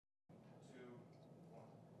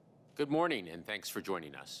Good morning, and thanks for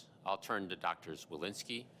joining us. I'll turn to Drs.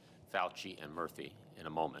 Walensky, Fauci, and Murthy in a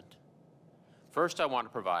moment. First, I want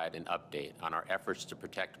to provide an update on our efforts to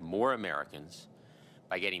protect more Americans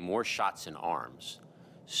by getting more shots in arms,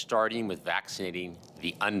 starting with vaccinating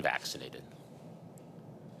the unvaccinated.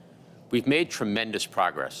 We've made tremendous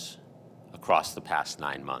progress across the past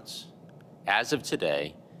 9 months. As of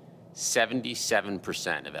today,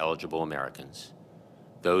 77% of eligible Americans,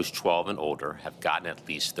 those 12 and older, have gotten at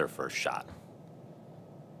least their first shot.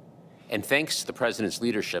 And thanks to the President's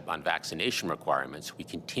leadership on vaccination requirements, we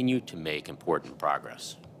continue to make important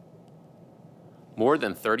progress. More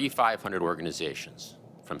than 3,500 organizations,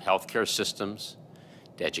 from healthcare systems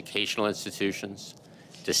to educational institutions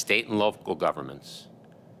to state and local governments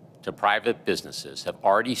to private businesses, have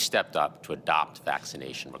already stepped up to adopt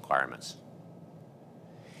vaccination requirements.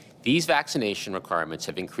 These vaccination requirements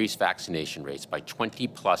have increased vaccination rates by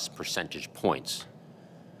 20+ percentage points,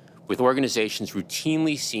 with organizations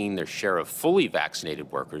routinely seeing their share of fully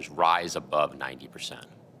vaccinated workers rise above 90%.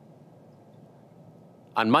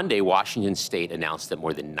 On Monday, Washington State announced that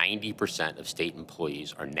more than 90% of state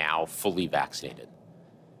employees are now fully vaccinated.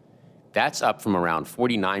 That's up from around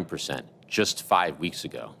 49% just 5 weeks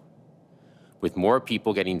ago, with more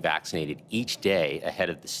people getting vaccinated each day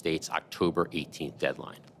ahead of the state's October 18th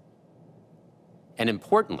deadline. And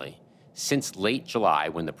importantly, since late July,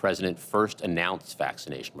 when the President first announced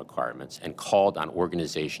vaccination requirements and called on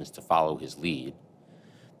organizations to follow his lead,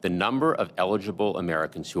 the number of eligible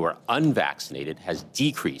Americans who are unvaccinated has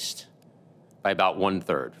decreased by about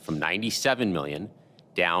 1/3, from 97 million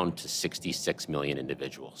down to 66 million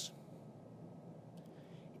individuals.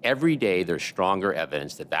 Every day, there's stronger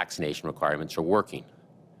evidence that vaccination requirements are working.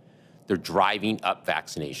 They're driving up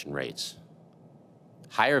vaccination rates.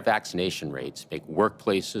 Higher vaccination rates make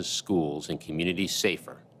workplaces, schools, and communities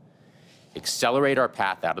safer, accelerate our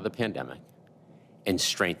path out of the pandemic, and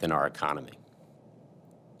strengthen our economy.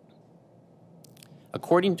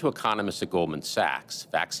 According to economists at Goldman Sachs,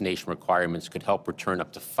 vaccination requirements could help return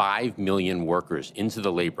up to 5 million workers into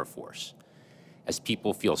the labor force, as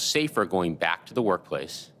people feel safer going back to the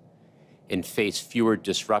workplace and face fewer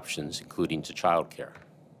disruptions, including to childcare.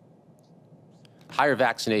 Higher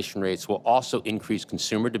vaccination rates will also increase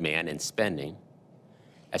consumer demand and spending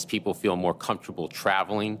as people feel more comfortable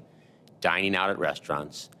traveling, dining out at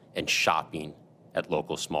restaurants, and shopping at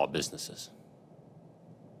local small businesses.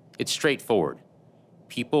 It's straightforward.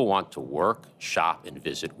 People want to work, shop, and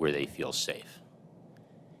visit where they feel safe.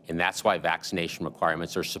 And that's why vaccination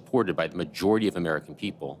requirements are supported by the majority of American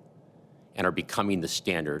people and are becoming the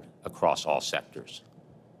standard across all sectors.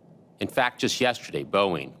 In fact, just yesterday,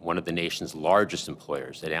 Boeing, one of the nation's largest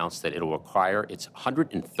employers, announced that it will require its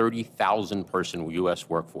 130,000-person U.S.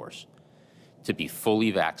 workforce to be fully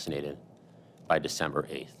vaccinated by December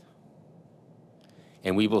 8th.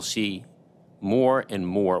 And we will see more and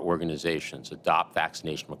more organizations adopt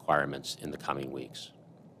vaccination requirements in the coming weeks.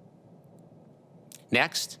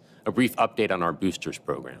 Next, a brief update on our boosters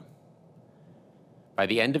program. By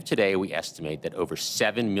the end of today, we estimate that over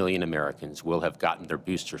 7 million Americans will have gotten their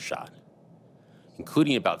booster shot,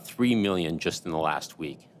 including about 3 million just in the last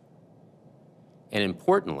week. And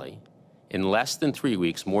importantly, in less than 3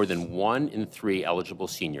 weeks, more than 1 in 3 eligible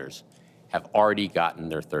seniors have already gotten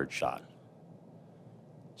their third shot.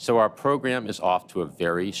 So our program is off to a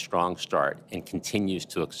very strong start and continues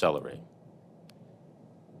to accelerate.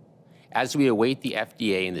 As we await the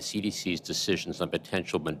FDA and the CDC's decisions on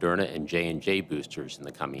potential Moderna and J&J boosters in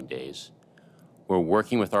the coming days, we're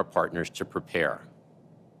working with our partners to prepare.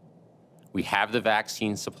 We have the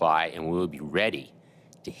vaccine supply, and we will be ready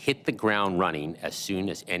to hit the ground running as soon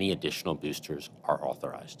as any additional boosters are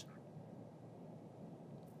authorized.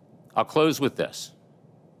 I'll close with this.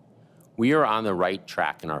 We are on the right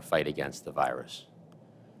track in our fight against the virus.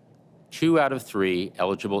 2 out of 3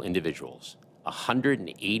 eligible individuals,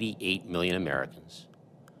 188 million Americans,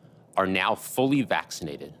 are now fully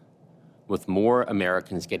vaccinated, with more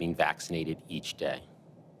Americans getting vaccinated each day.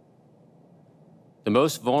 The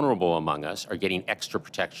most vulnerable among us are getting extra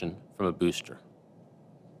protection from a booster.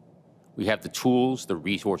 We have the tools, the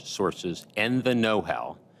resources, and the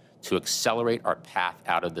know-how to accelerate our path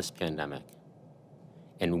out of this pandemic.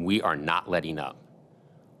 And we are not letting up.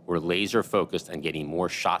 We're laser focused on getting more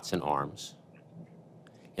shots in arms,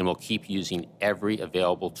 and we'll keep using every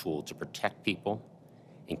available tool to protect people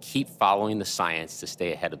and keep following the science to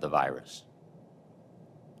stay ahead of the virus.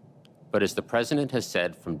 But as the President has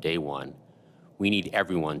said from day one, we need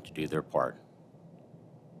everyone to do their part.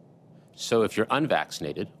 So if you're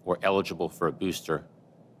unvaccinated or eligible for a booster,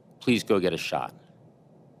 please go get a shot.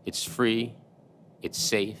 It's free, it's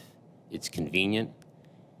safe, it's convenient,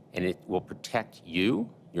 and it will protect you,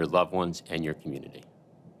 your loved ones, and your community.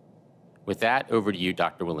 With that, over to you,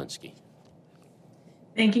 Dr. Walensky.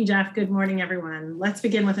 Thank you, Jeff. Good morning, everyone. Let's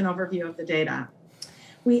begin with an overview of the data.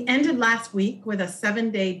 We ended last week with a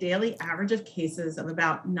 7-day daily average of cases of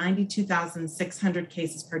about 92,600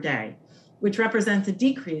 cases per day, which represents a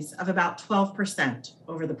decrease of about 12%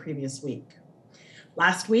 over the previous week.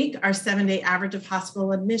 Last week, our 7-day average of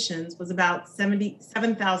hospital admissions was about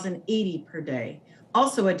 77,080 per day,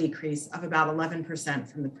 also a decrease of about 11%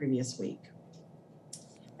 from the previous week.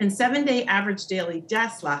 And 7-day average daily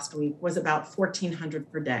deaths last week was about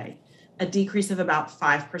 1,400 per day, a decrease of about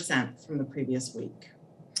 5% from the previous week.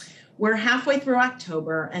 We're halfway through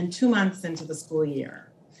October and 2 months into the school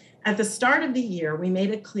year. At the start of the year, we made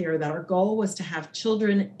it clear that our goal was to have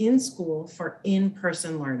children in school for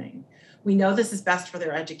in-person learning. We know this is best for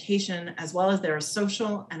their education as well as their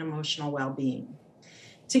social and emotional well-being.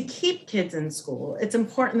 To keep kids in school, it's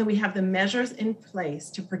important that we have the measures in place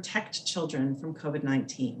to protect children from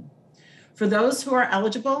COVID-19. For those who are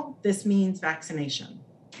eligible, this means vaccination.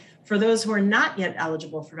 For those who are not yet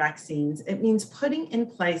eligible for vaccines, it means putting in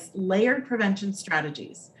place layered prevention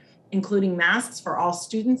strategies, including masks for all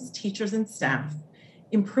students, teachers, and staff,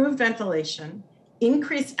 improved ventilation,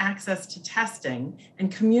 increased access to testing,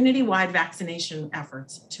 and community-wide vaccination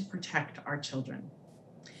efforts to protect our children.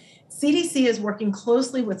 CDC is working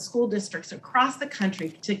closely with school districts across the country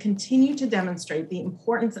to continue to demonstrate the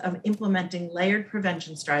importance of implementing layered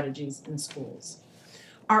prevention strategies in schools.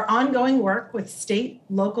 Our ongoing work with state,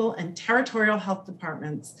 local, and territorial health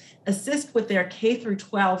departments assist with their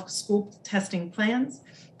K-12 school testing plans,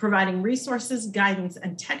 providing resources, guidance,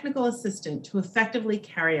 and technical assistance to effectively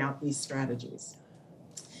carry out these strategies.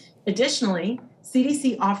 Additionally,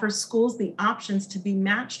 CDC offers schools the options to be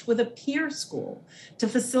matched with a peer school to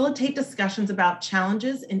facilitate discussions about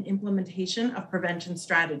challenges in implementation of prevention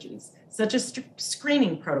strategies, such as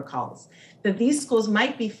screening protocols that these schools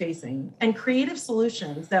might be facing, and creative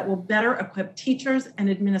solutions that will better equip teachers and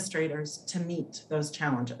administrators to meet those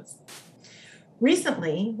challenges.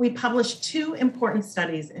 Recently, we published 2 important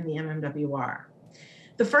studies in the MMWR.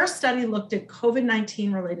 The first study looked at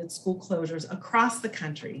COVID-19 related school closures across the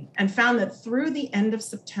country and found that through the end of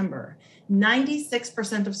September,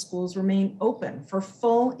 96% of schools remained open for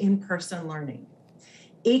full in-person learning.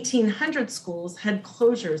 1,800 schools had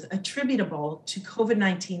closures attributable to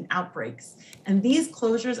COVID-19 outbreaks, and these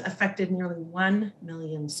closures affected nearly 1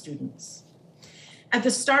 million students. At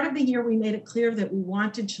the start of the year, we made it clear that we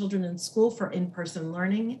wanted children in school for in-person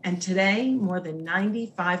learning, and today, more than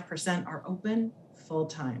 95% are open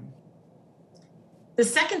full-time. The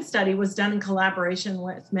second study was done in collaboration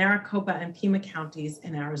with Maricopa and Pima counties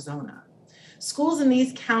in Arizona. Schools in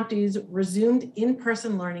these counties resumed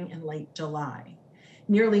in-person learning in late July.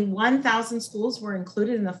 Nearly 1,000 schools were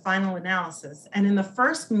included in the final analysis, and in the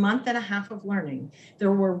first month and a half of learning,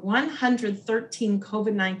 there were 113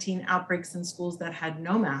 COVID-19 outbreaks in schools that had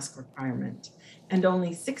no mask requirement, and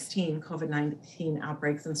only 16 COVID-19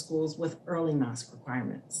 outbreaks in schools with early mask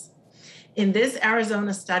requirements. In this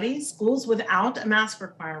Arizona study, schools without a mask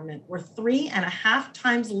requirement were 3.5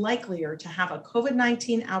 times likelier to have a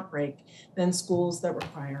COVID-19 outbreak than schools that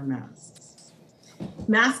require masks.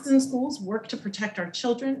 Masks in schools work to protect our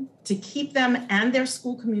children, to keep them and their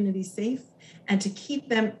school community safe, and to keep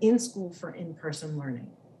them in school for in-person learning.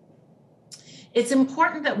 It's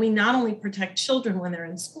important that we not only protect children when they're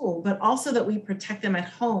in school, but also that we protect them at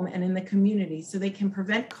home and in the community so they can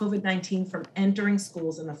prevent COVID-19 from entering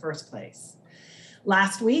schools in the first place.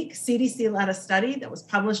 Last week, CDC led a study that was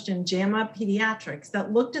published in JAMA Pediatrics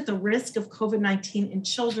that looked at the risk of COVID-19 in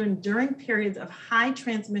children during periods of high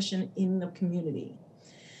transmission in the community.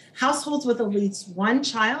 Households with at least 1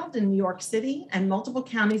 child in New York City and multiple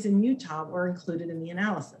counties in Utah were included in the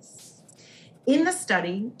analysis. In the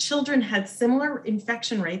study, children had similar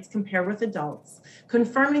infection rates compared with adults,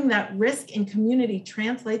 confirming that risk in community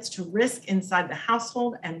translates to risk inside the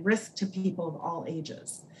household and risk to people of all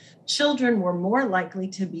ages. Children were more likely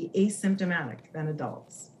to be asymptomatic than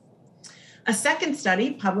adults. A second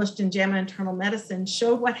study published in JAMA Internal Medicine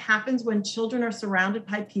showed what happens when children are surrounded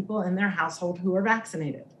by people in their household who are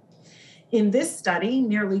vaccinated. In this study,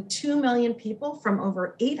 nearly 2 million people from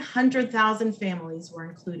over 800,000 families were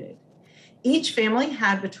included. Each family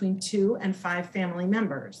had between 2 and 5 family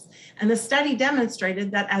members, and the study demonstrated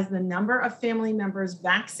that as the number of family members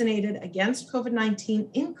vaccinated against COVID-19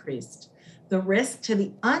 increased, the risk to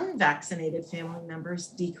the unvaccinated family members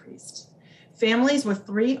decreased. Families with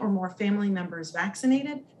 3 or more family members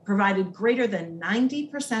vaccinated provided greater than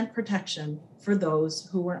 90% protection for those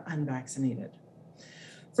who were unvaccinated.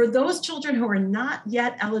 For those children who are not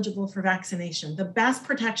yet eligible for vaccination, the best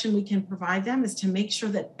protection we can provide them is to make sure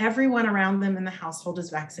that everyone around them in the household is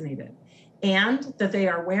vaccinated and that they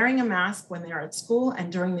are wearing a mask when they are at school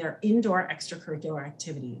and during their indoor extracurricular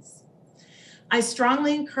activities. I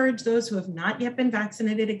strongly encourage those who have not yet been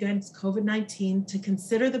vaccinated against COVID-19 to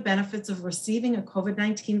consider the benefits of receiving a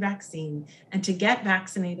COVID-19 vaccine and to get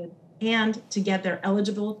vaccinated and to get their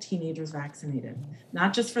eligible teenagers vaccinated,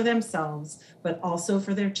 not just for themselves, but also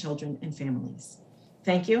for their children and families.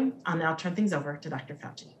 Thank you. I'll now turn things over to Dr.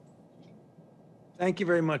 Fauci. Thank you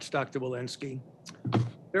very much, Dr. Walensky.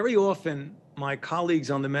 Very often, my colleagues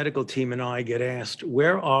on the medical team and I get asked,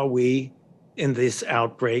 where are we in this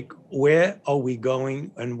outbreak? Where are we going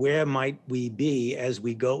and where might we be as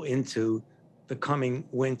we go into the coming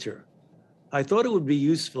winter? I thought it would be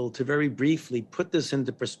useful to very briefly put this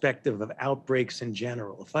into perspective of outbreaks in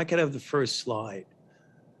general. If I could have the first slide.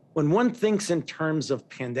 When one thinks in terms of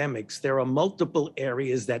pandemics, there are multiple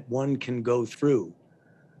areas that one can go through.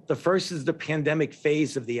 The first is the pandemic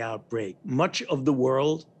phase of the outbreak. Much of the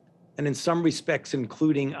world, and in some respects,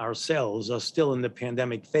 including ourselves, are still in the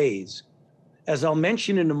pandemic phase. As I'll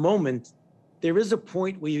mention in a moment, there is a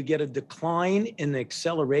point where you get a decline in the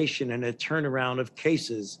acceleration and a turnaround of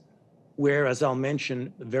cases, where, as I'll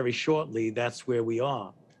mention very shortly, that's where we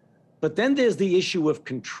are. But then there's the issue of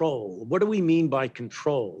control. What do we mean by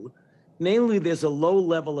control? Namely, there's a low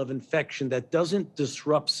level of infection that doesn't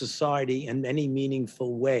disrupt society in any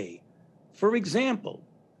meaningful way. For example,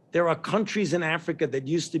 there are countries in Africa that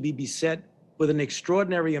used to be beset with an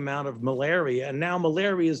extraordinary amount of malaria, and now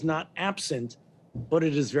malaria is not absent, but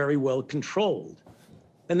it is very well controlled.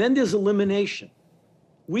 And then there's elimination.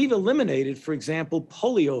 We've eliminated, for example,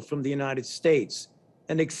 polio from the United States,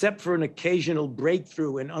 and except for an occasional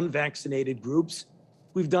breakthrough in unvaccinated groups,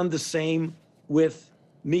 we've done the same with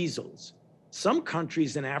measles. Some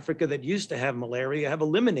countries in Africa that used to have malaria have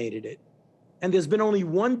eliminated it. And there's been only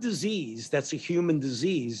one disease that's a human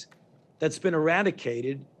disease that's been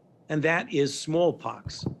eradicated, and that is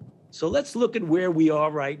smallpox. So let's look at where we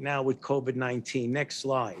are right now with COVID-19. Next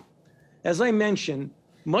slide. As I mentioned,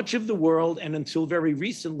 much of the world, and until very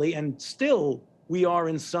recently, and still, we are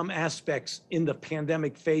in some aspects in the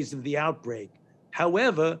pandemic phase of the outbreak.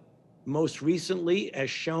 However, most recently,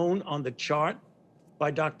 as shown on the chart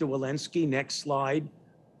by Dr. Walensky, next slide,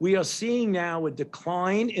 we are seeing now a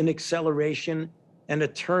decline in acceleration and a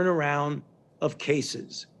turnaround of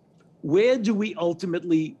cases. Where do we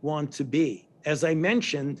ultimately want to be? As I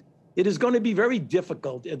mentioned, it is going to be very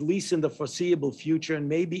difficult, at least in the foreseeable future, and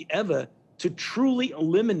maybe ever, to truly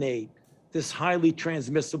eliminate this highly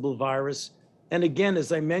transmissible virus. And again,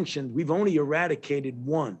 as I mentioned, we've only eradicated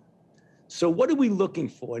one. So what are we looking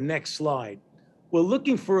for? Next slide. We're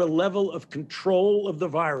looking for a level of control of the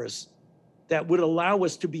virus that would allow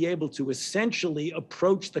us to be able to essentially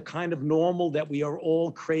approach the kind of normal that we are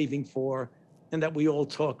all craving for and that we all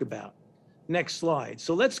talk about. Next slide.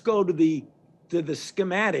 So let's go to the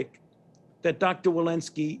schematic that Dr.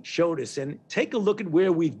 Walensky showed us and take a look at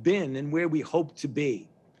where we've been and where we hope to be.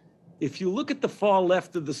 If you look at the far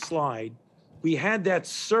left of the slide, we had that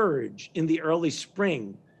surge in the early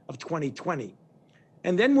spring of 2020.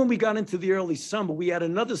 And then when we got into the early summer, we had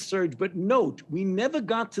another surge, but note, we never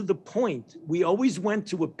got to the point. We always went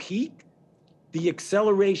to a peak, the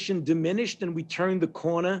acceleration diminished and we turned the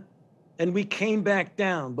corner and we came back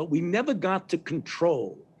down, but we never got to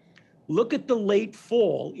control. Look at the late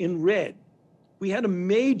fall in red. We had a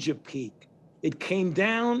major peak. It came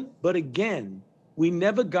down, but again, we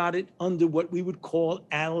never got it under what we would call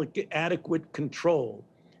adequate control.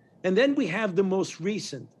 And then we have the most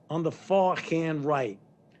recent on the far hand right.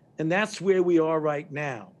 And that's where we are right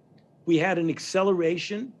now. We had an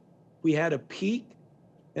acceleration, we had a peak,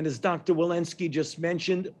 and as Dr. Walensky just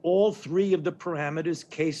mentioned, all three of the parameters,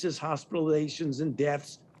 cases, hospitalizations, and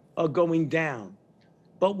deaths, are going down.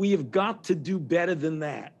 But we have got to do better than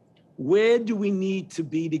that. Where do we need to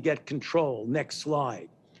be to get control? Next slide.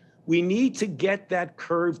 We need to get that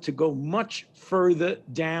curve to go much further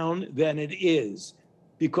down than it is,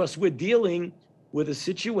 because we're dealing with a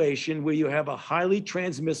situation where you have a highly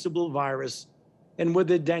transmissible virus and where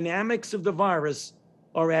the dynamics of the virus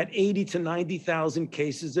are at 80 to 90,000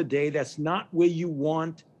 cases a day. That's not where you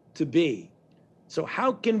want to be. So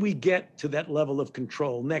how can we get to that level of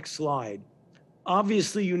control? Next slide.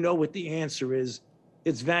 Obviously, you know what the answer is.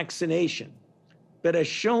 It's vaccination. But as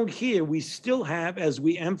shown here, we still have, as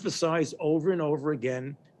we emphasize over and over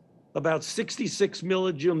again, about 66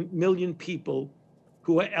 million people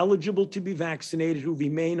who are eligible to be vaccinated, who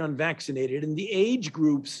remain unvaccinated. And the age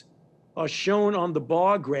groups are shown on the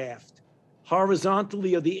bar graph.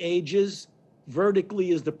 Horizontally are the ages,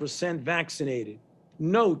 vertically is the percent vaccinated.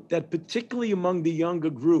 Note that particularly among the younger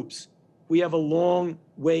groups, we have a long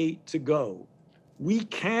way to go. We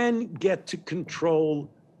can get to control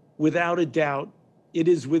without a doubt. It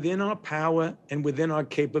is within our power and within our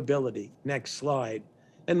capability. Next slide.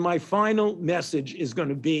 And my final message is going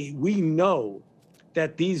to be, we know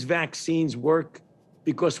that these vaccines work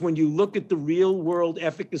because when you look at the real world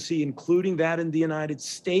efficacy, including that in the United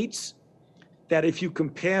States, that if you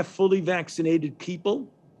compare fully vaccinated people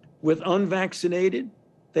with unvaccinated,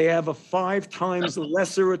 they have a 5 times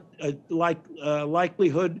lesser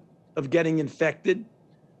likelihood of getting infected,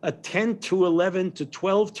 a 10 to 11 to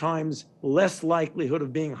 12 times less likelihood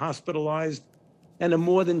of being hospitalized, and a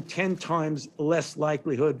more than 10 times less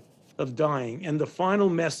likelihood of dying. And the final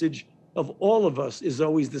message of all of us is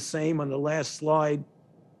always the same on the last slide.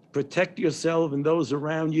 Protect yourself and those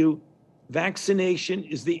around you. Vaccination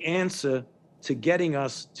is the answer to getting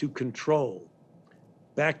us to control.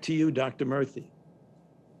 Back to you, Dr. Murthy.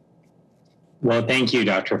 Well, thank you,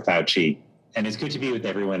 Dr. Fauci. And it's good to be with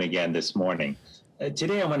everyone again this morning.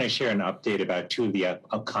 Today, I want to share an update about 2 of the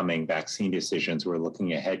upcoming vaccine decisions we're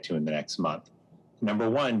looking ahead to in the next month. Number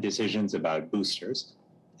 1, decisions about boosters.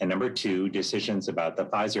 And number 2, decisions about the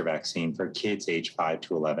Pfizer vaccine for kids aged 5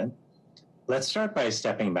 to 11. Let's start by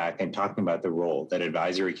stepping back and talking about the role that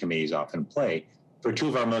advisory committees often play for 2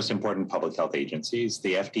 of our most important public health agencies,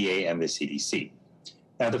 the FDA and the CDC.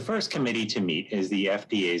 Now, the first committee to meet is the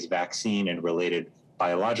FDA's Vaccine and Related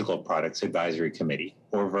Biological Products Advisory Committee,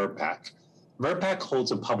 or VRBPAC. VRBPAC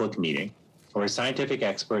holds a public meeting where scientific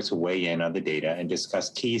experts weigh in on the data and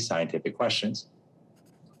discuss key scientific questions.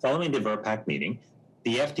 Following the VRBPAC meeting,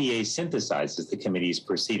 the FDA synthesizes the committee's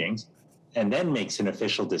proceedings and then makes an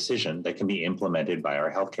official decision that can be implemented by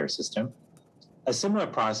our healthcare system. A similar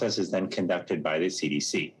process is then conducted by the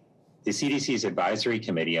CDC. The CDC's Advisory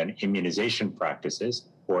Committee on Immunization Practices,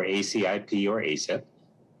 or ACIP or ACIP,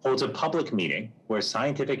 holds a public meeting where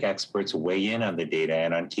scientific experts weigh in on the data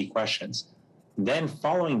and on key questions. Then,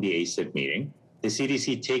 following the ACIP meeting, the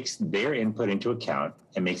CDC takes their input into account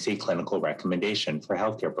and makes a clinical recommendation for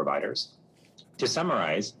healthcare providers. To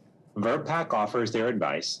summarize, VRBPAC offers their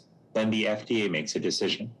advice, then the FDA makes a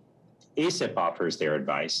decision. ACIP offers their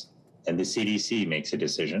advice, and the CDC makes a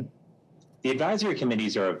decision. The advisory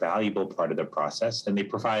committees are a valuable part of the process, and they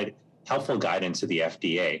provide helpful guidance to the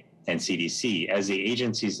FDA and CDC as the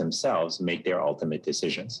agencies themselves make their ultimate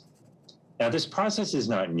decisions. Now, this process is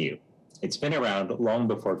not new. It's been around long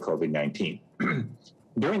before COVID-19.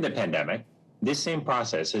 During the pandemic, this same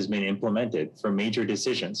process has been implemented for major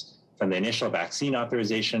decisions, from the initial vaccine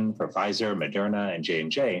authorization for Pfizer, Moderna, and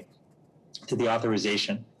J&J, to the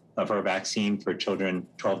authorization of our vaccine for children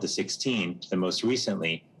 12 to 16, to the most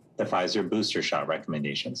recently, the Pfizer booster shot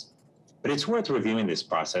recommendations. But it's worth reviewing this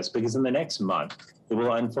process because in the next month, it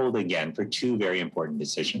will unfold again for 2 very important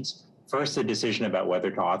decisions. First, the decision about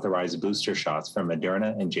whether to authorize booster shots for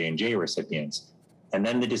Moderna and J&J recipients, and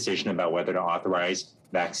then the decision about whether to authorize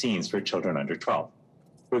vaccines for children under 12.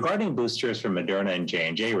 Regarding boosters for Moderna and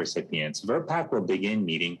J&J recipients, VRBPAC will begin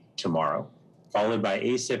meeting tomorrow, followed by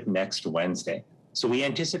ACIP next Wednesday. So we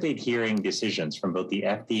anticipate hearing decisions from both the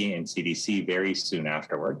FDA and CDC very soon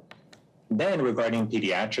afterward. Then, regarding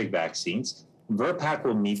pediatric vaccines, VRBPAC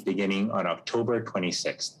will meet beginning on October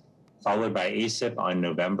 26th, followed by ACIP on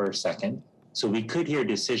November 2nd. So we could hear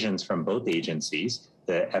decisions from both agencies,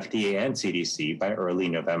 the FDA and CDC, by early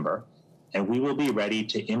November. And we will be ready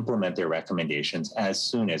to implement their recommendations as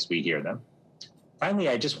soon as we hear them. Finally,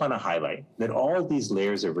 I just want to highlight that all these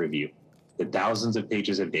layers of review, the thousands of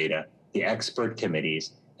pages of data, the expert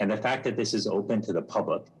committees, and the fact that this is open to the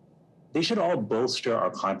public, they should all bolster our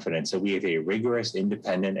confidence that we have a rigorous,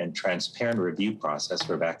 independent, and transparent review process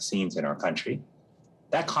for vaccines in our country.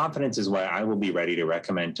 That confidence is why I will be ready to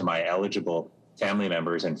recommend to my eligible family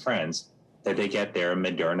members and friends that they get their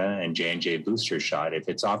Moderna and J&J booster shot if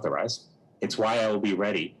it's authorized. It's why I will be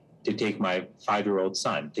ready to take my 5-year-old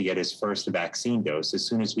son to get his first vaccine dose as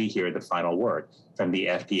soon as we hear the final word from the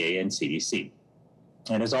FDA and CDC.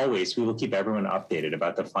 And as always, we will keep everyone updated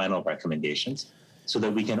about the final recommendations so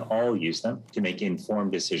that we can all use them to make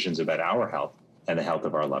informed decisions about our health and the health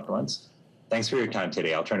of our loved ones. Thanks for your time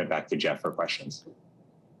today. I'll turn it back to Jeff for questions.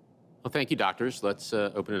 Well, thank you, doctors. Let's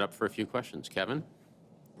open it up for a few questions. Kevin?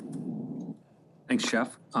 Thanks,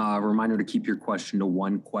 Jeff. Reminder to keep your question to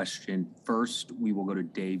 1 question. First, we will go to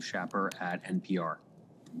Dave Schapper at NPR.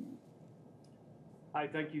 Hi,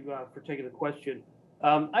 thank you for taking the question.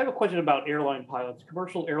 I have a question about airline pilots.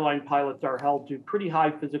 Commercial airline pilots are held to pretty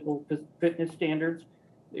high physical fitness standards.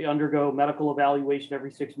 They undergo medical evaluation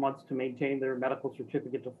every 6 months to maintain their medical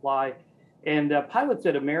certificate to fly. And pilots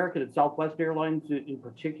at American and Southwest Airlines in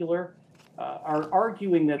particular are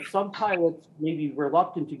arguing that some pilots may be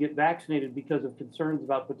reluctant to get vaccinated because of concerns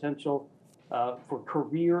about potential for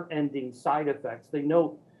career-ending side effects. They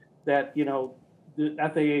note that, the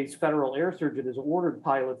FAA's federal air surgeon has ordered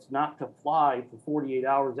pilots not to fly for 48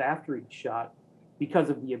 hours after each shot because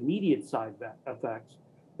of the immediate side effects.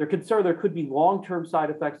 They're concerned there could be long-term side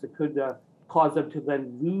effects that could cause them to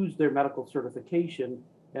then lose their medical certification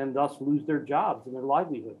and thus lose their jobs and their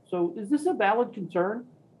livelihood. So is this a valid concern?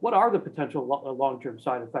 What are the potential long-term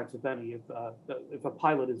side effects, if any, if a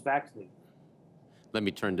pilot is vaccinated? Let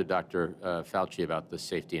me turn to Dr. Fauci about the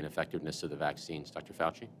safety and effectiveness of the vaccines. Dr.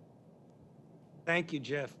 Fauci? Thank you,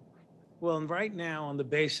 Jeff. Well, and right now, on the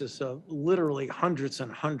basis of literally hundreds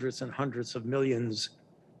and hundreds and hundreds of millions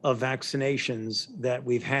of vaccinations that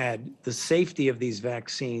we've had, the safety of these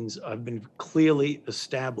vaccines have been clearly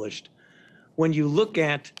established. When you look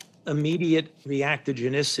at immediate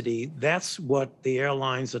reactogenicity, that's what the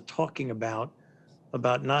airlines are talking about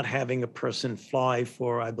not having a person fly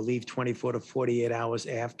for, I believe, 24 to 48 hours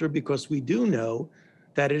after, because we do know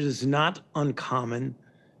that it is not uncommon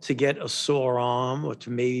to get a sore arm or to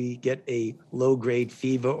maybe get a low-grade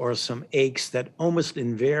fever or some aches that almost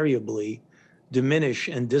invariably diminish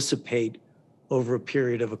and dissipate over a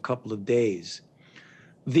period of a couple of days.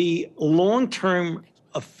 The long-term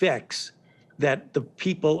effects that the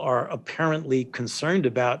people are apparently concerned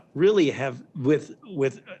about really have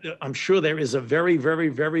I'm sure there is a very, very,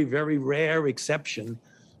 very, very rare exception,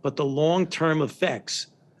 but the long-term effects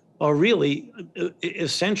are really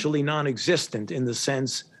essentially non-existent in the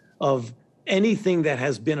sense of anything that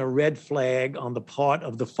has been a red flag on the part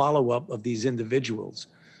of the follow-up of these individuals.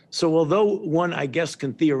 So although one, I guess,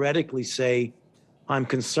 can theoretically say, I'm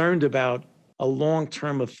concerned about a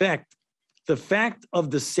long-term effect, the fact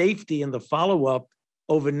of the safety and the follow-up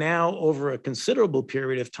over a considerable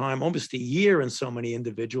period of time, almost a year in so many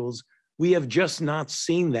individuals, we have just not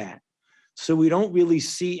seen that. So we don't really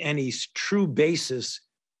see any true basis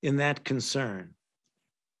in that concern.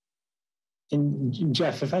 And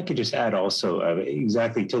Jeff, if I could just add also,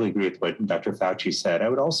 totally agree with what Dr. Fauci said. I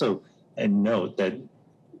would also note that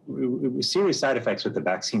serious side effects with the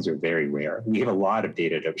vaccines are very rare. We have a lot of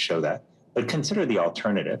data to show that. But consider the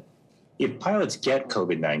alternative. If pilots get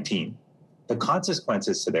COVID-19, the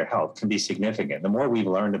consequences to their health can be significant. The more we've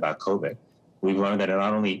learned about COVID, we've learned that it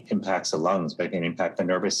not only impacts the lungs, but it can impact the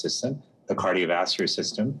nervous system, the cardiovascular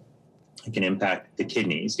system. It can impact the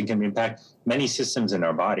kidneys. It can impact many systems in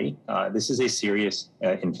our body. This is a serious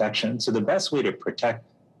infection. So the best way to protect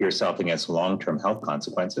yourself against long-term health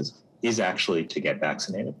consequences is actually to get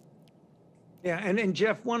vaccinated. Yeah, and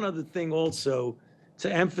Jeff, one other thing also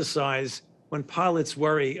to emphasize when pilots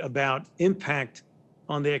worry about impact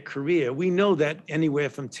on their career, we know that anywhere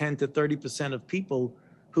from 10 to 30% of people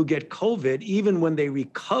who get COVID, even when they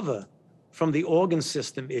recover from the organ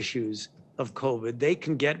system issues of COVID, they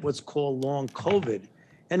can get what's called long COVID.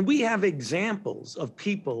 And we have examples of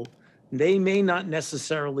people, they may not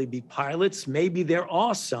necessarily be pilots, maybe there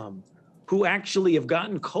are some who actually have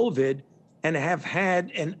gotten COVID and have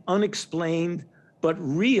had an unexplained but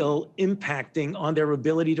real impacting on their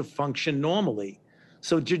ability to function normally.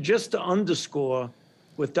 So just to underscore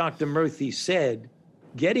what Dr. Murthy said,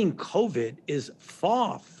 getting COVID is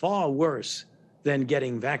far, far worse than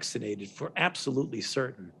getting vaccinated, for absolutely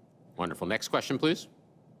certain. Wonderful. Next question, please.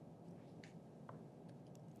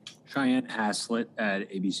 Cheyenne Haslett at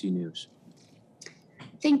ABC News.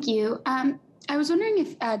 Thank you. I was wondering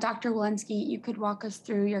if, Dr. Walensky, you could walk us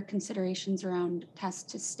through your considerations around test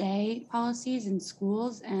to stay policies in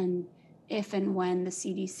schools and if and when the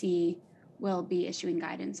CDC will be issuing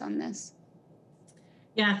guidance on this.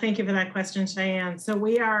 Yeah, thank you for that question, Cheyenne. So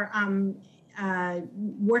we are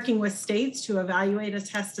working with states to evaluate a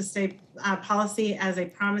test to stay policy as a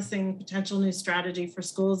promising potential new strategy for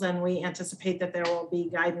schools, and we anticipate that there will be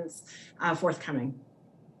guidance forthcoming.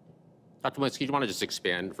 Dr. Walensky, do you want to just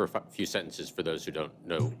expand for a few sentences for those who don't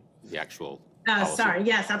know the actual Sorry,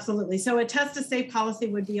 yes, absolutely. So a test to stay policy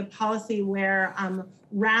would be a policy where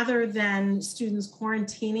rather than students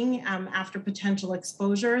quarantining after potential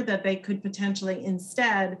exposure, that they could potentially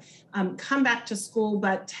instead come back to school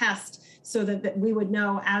but test so that we would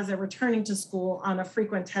know as they're returning to school on a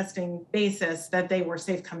frequent testing basis that they were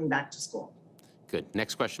safe coming back to school. Good.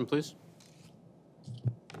 Next question, please.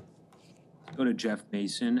 Go to Jeff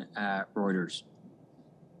Mason at Reuters.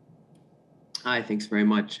 Hi, thanks very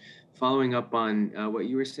much. Following up on what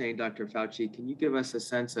you were saying, Dr. Fauci, can you give us a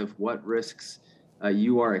sense of what risks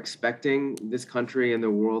you are expecting this country and the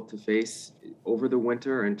world to face over the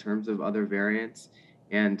winter in terms of other variants?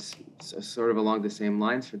 And sort of along the same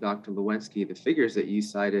lines for Dr. Lewinsky, the figures that you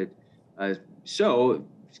cited show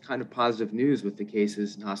kind of positive news with the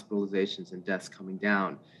cases and hospitalizations and deaths coming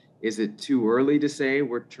down. Is it too early to say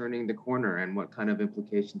we're turning the corner, and what kind of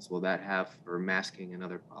implications will that have for masking and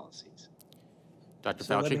other policies? Dr.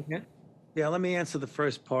 So Fauci? let me answer the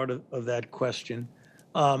first part of that question.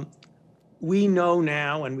 We know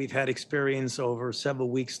now, and we've had experience over several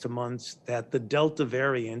weeks to months, that the Delta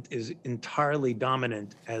variant is entirely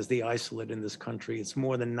dominant as the isolate in this country. It's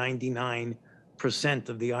more than 99%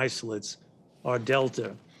 of the isolates are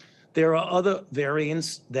Delta. There are other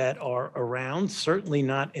variants that are around, certainly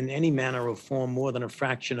not in any manner or form more than a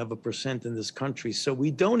fraction of a percent in this country. So we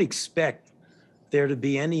don't expect there to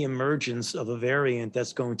be any emergence of a variant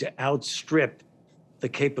that's going to outstrip the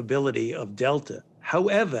capability of Delta.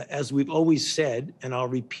 However, as we've always said, and I'll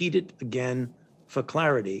repeat it again for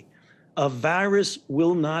clarity, a virus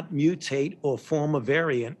will not mutate or form a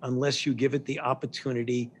variant unless you give it the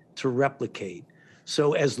opportunity to replicate.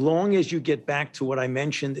 So as long as you get back to what I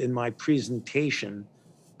mentioned in my presentation,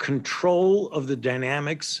 control of the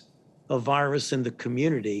dynamics of virus in the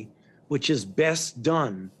community, which is best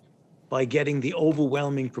done by getting the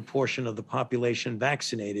overwhelming proportion of the population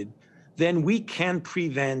vaccinated, then we can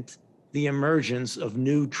prevent the emergence of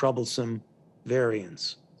new troublesome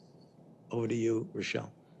variants. Over to you,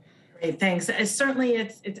 Rochelle. Great, thanks. Certainly,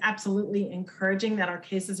 it's absolutely encouraging that our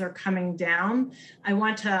cases are coming down. I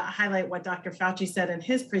want to highlight what Dr. Fauci said in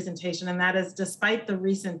his presentation, and that is, despite the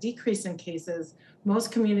recent decrease in cases,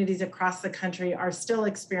 most communities across the country are still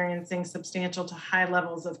experiencing substantial to high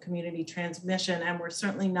levels of community transmission, and we're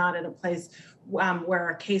certainly not at a place where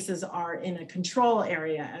our cases are in a control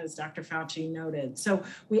area, as Dr. Fauci noted. So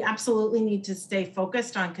we absolutely need to stay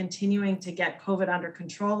focused on continuing to get COVID under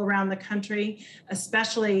control around the country,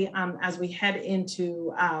 especially as we head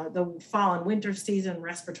into the fall and winter season,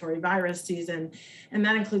 respiratory virus season. And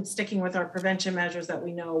that includes sticking with our prevention measures that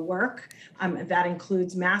we know work. That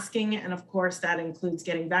includes masking, and of course, that includes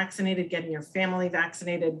getting vaccinated, getting your family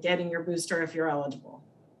vaccinated, getting your booster if you're eligible.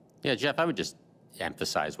 Yeah, Jeff, I would just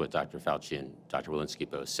emphasize what Dr. Fauci and Dr. Walensky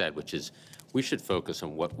both said, which is we should focus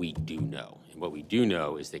on what we do know. And what we do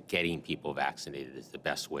know is that getting people vaccinated is the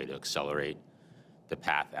best way to accelerate the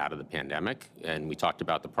path out of the pandemic. And we talked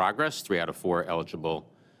about the progress. 3 out of 4 eligible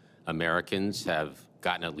Americans have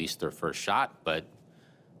gotten at least their first shot, but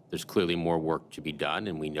there's clearly more work to be done.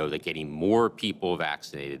 And we know that getting more people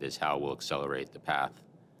vaccinated is how we'll accelerate the path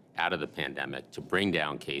out of the pandemic to bring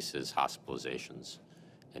down cases, hospitalizations,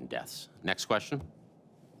 and deaths. Next question.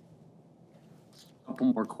 A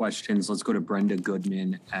couple more questions. Let's go to Brenda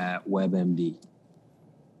Goodman at WebMD.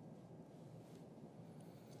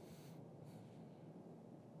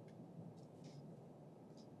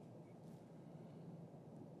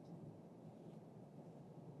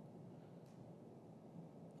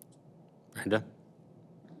 Brenda?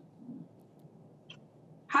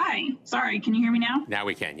 Hi, sorry, can you hear me now? Now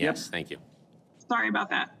we can, yes, thank you. Sorry about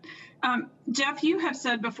that. Jeff, you have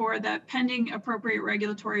said before that pending appropriate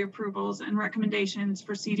regulatory approvals and recommendations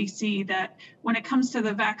for CDC, that when it comes to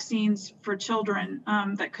the vaccines for children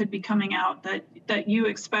that could be coming out, that you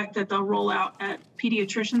expect that they'll roll out at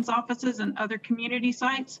pediatricians' offices and other community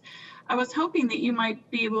sites. I was hoping that you might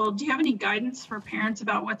be able, do you have any guidance for parents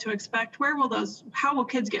about what to expect? How will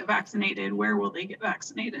kids get vaccinated? Where will they get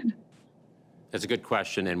vaccinated? That's a good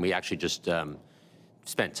question, and we actually just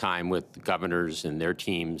spent time with the governors and their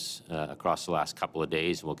teams across the last couple of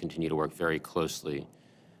days, and we'll continue to work very closely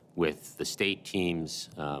with the state teams,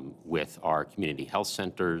 with our community health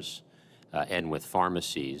centers, and with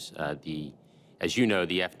pharmacies. As you know,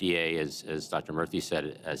 the FDA, as Dr. Murthy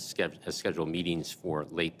said, has scheduled meetings for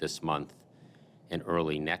late this month and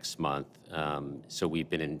early next month. So we've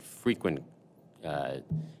been in frequent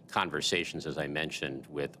conversations, as I mentioned,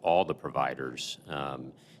 with all the providers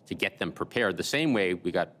to get them prepared the same way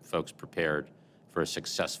we got folks prepared for a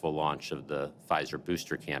successful launch of the Pfizer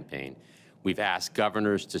booster campaign. We've asked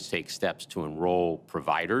governors to take steps to enroll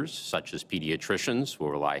providers, such as pediatricians. We'll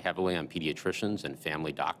rely heavily on pediatricians and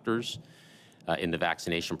family doctors in the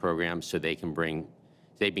vaccination program, so they can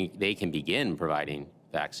begin providing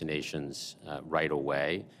vaccinations right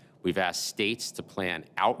away. We've asked states to plan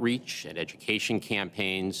outreach and education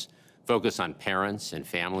campaigns, focus on parents and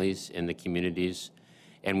families in the communities.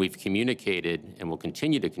 And we've communicated and will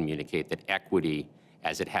continue to communicate that equity,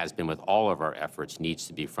 as it has been with all of our efforts, needs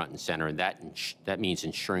to be front and center. And that means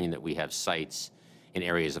ensuring that we have sites in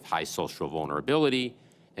areas of high social vulnerability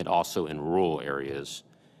and also in rural areas.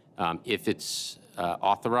 If it's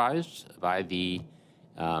authorized by the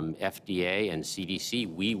FDA and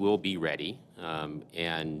CDC, we will be ready.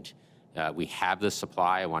 And We have the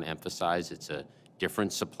supply. I want to emphasize it's a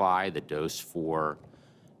different supply. The dose for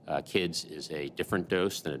kids is a different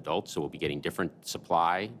dose than adults, so we'll be getting different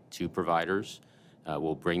supply to providers.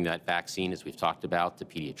 We'll bring that vaccine, as we've talked about, to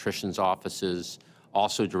pediatricians' offices,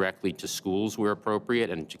 also directly to schools where appropriate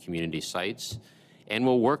and to community sites. And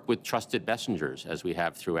we'll work with trusted messengers, as we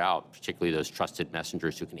have throughout, particularly those trusted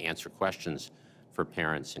messengers who can answer questions for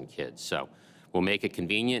parents and kids. So we'll make it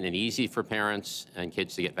convenient and easy for parents and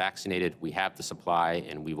kids to get vaccinated. We have the supply,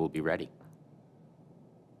 and we will be ready.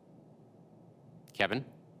 Kevin?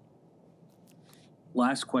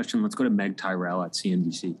 Last question. Let's go to Meg Tyrell at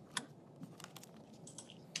CNBC.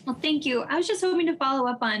 Well, thank you. I was just hoping to follow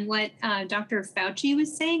up on what Dr. Fauci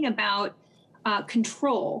was saying about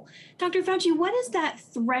control. Dr. Fauci, what is that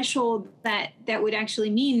threshold that would actually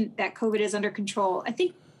mean that COVID is under control? I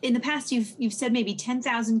think in the past you've said maybe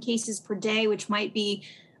 10,000 cases per day, which might be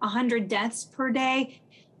 100 deaths per day,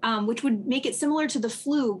 which would make it similar to the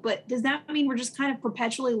flu. But does that mean we're just kind of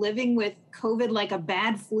perpetually living with COVID like a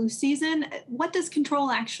bad flu season? What does control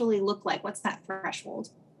actually look like? What's that threshold?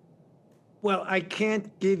 Well, I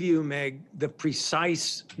can't give you, Meg, the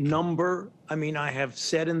precise number. I mean, I have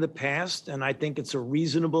said in the past, and I think it's a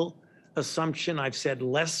reasonable assumption, I've said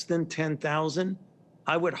less than 10,000.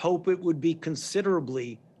 I would hope it would be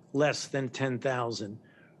considerably less than 10,000.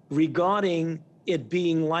 Regarding it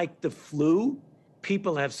being like the flu,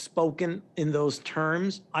 people have spoken in those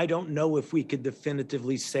terms. I don't know if we could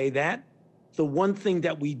definitively say that. The one thing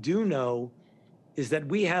that we do know is that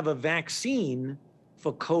we have a vaccine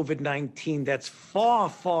for COVID-19 that's far,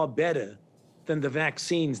 far better than the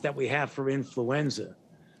vaccines that we have for influenza.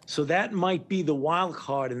 So that might be the wild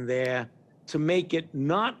card in there to make it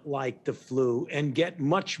not like the flu and get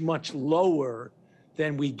much, much lower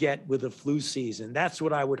than we get with the flu season. That's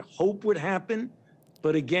what I would hope would happen.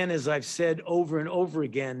 But again, as I've said over and over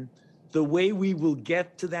again, the way we will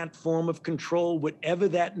get to that form of control, whatever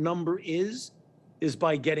that number is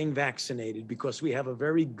by getting vaccinated, because we have a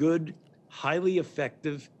very good, highly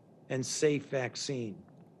effective and safe vaccine.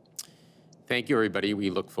 Thank you, everybody. We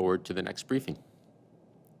look forward to the next briefing.